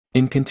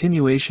In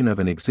continuation of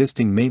an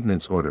existing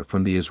maintenance order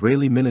from the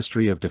Israeli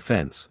Ministry of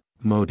Defense,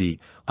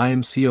 MODI,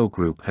 IMCO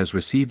Group has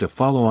received a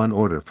follow-on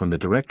order from the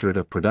Directorate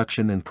of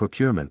Production and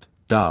Procurement,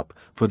 DOP,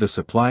 for the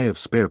supply of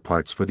spare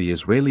parts for the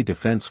Israeli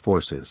Defense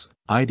Forces,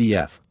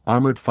 IDF,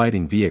 Armored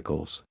Fighting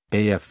Vehicles,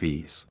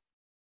 AFVs.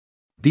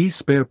 These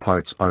spare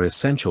parts are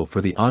essential for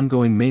the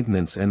ongoing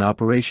maintenance and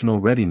operational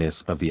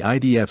readiness of the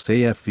IDF's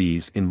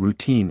AFVs in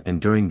routine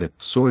and during the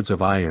Swords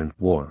of Iron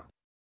war.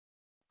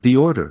 The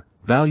order,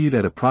 valued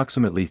at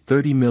approximately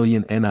 30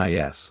 million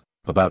NIS,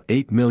 about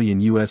 $8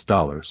 million,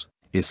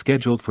 is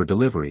scheduled for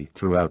delivery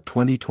throughout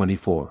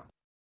 2024.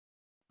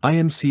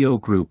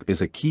 IMCO Group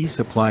is a key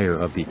supplier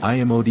of the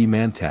IMOD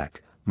Mantak,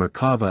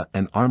 Merkava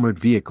and Armored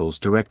Vehicles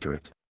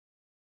Directorate.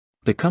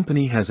 The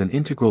company has an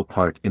integral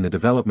part in the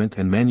development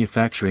and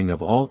manufacturing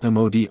of all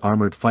MOD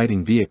armored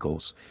fighting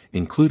vehicles,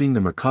 including the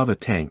Merkava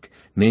tank,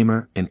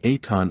 Namer and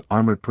Aton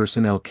armored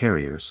personnel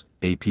carriers,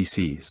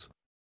 APCs.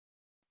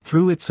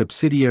 Through its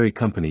subsidiary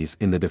companies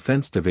in the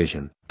Defense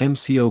Division,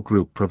 IMCO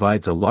Group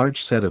provides a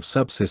large set of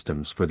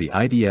subsystems for the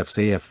IDF's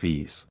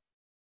AFVs.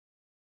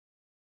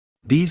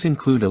 These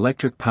include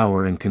electric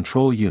power and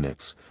control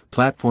units,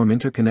 platform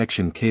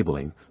interconnection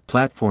cabling,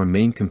 platform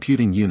main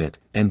computing unit,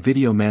 and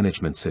video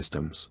management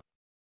systems.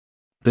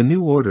 The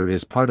new order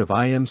is part of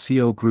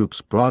IMCO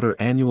Group's broader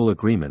annual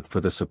agreement for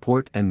the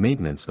support and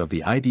maintenance of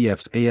the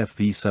IDF's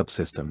AFV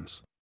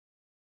subsystems.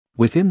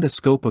 Within the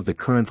scope of the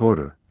current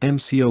order,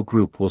 IMCO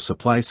Group will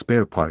supply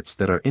spare parts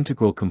that are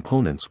integral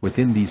components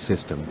within these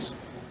systems.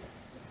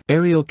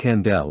 Ariel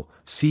Kandel,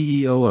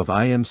 CEO of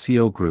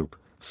IMCO Group,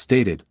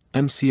 stated,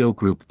 IMCO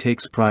Group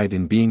takes pride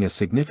in being a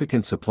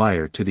significant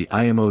supplier to the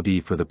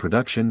IMOD for the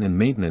production and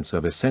maintenance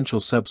of essential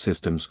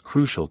subsystems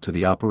crucial to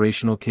the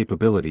operational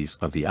capabilities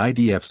of the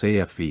IDF's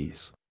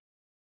AFVs.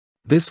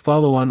 This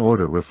follow-on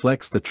order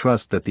reflects the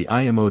trust that the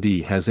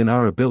IMOD has in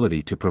our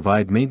ability to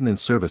provide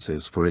maintenance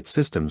services for its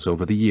systems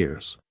over the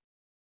years.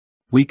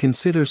 We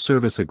consider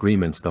service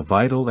agreements a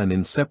vital and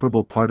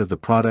inseparable part of the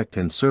product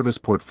and service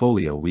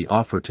portfolio we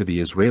offer to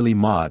the Israeli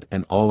MOD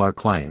and all our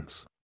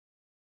clients.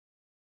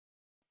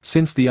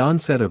 Since the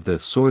onset of the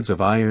Swords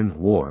of Iron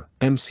war,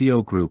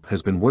 IMCO Group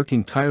has been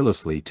working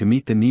tirelessly to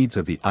meet the needs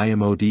of the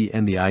IMOD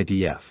and the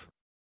IDF.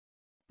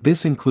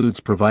 This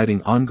includes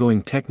providing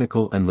ongoing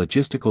technical and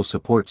logistical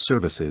support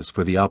services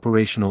for the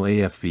operational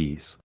AFVs.